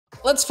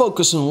Let's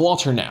focus on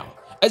water now.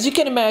 As you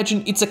can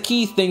imagine, it's a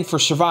key thing for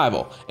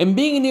survival, and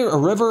being near a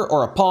river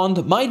or a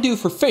pond might do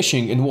for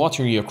fishing and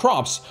watering your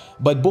crops,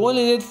 but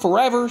boiling it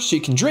forever so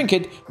you can drink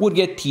it would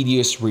get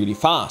tedious really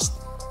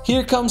fast.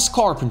 Here comes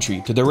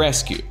carpentry to the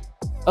rescue.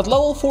 At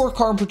level 4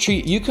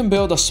 carpentry, you can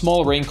build a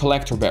small rain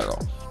collector barrel,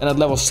 and at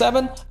level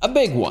 7, a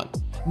big one.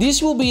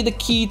 This will be the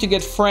key to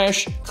get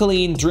fresh,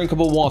 clean,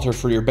 drinkable water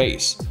for your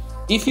base.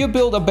 If you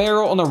build a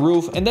barrel on a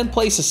roof and then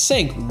place a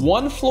sink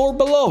one floor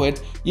below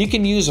it, you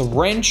can use a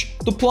wrench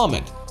to plumb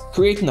it,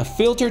 creating a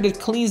filter that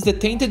cleans the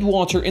tainted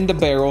water in the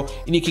barrel,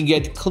 and you can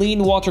get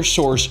clean water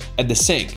source at the sink.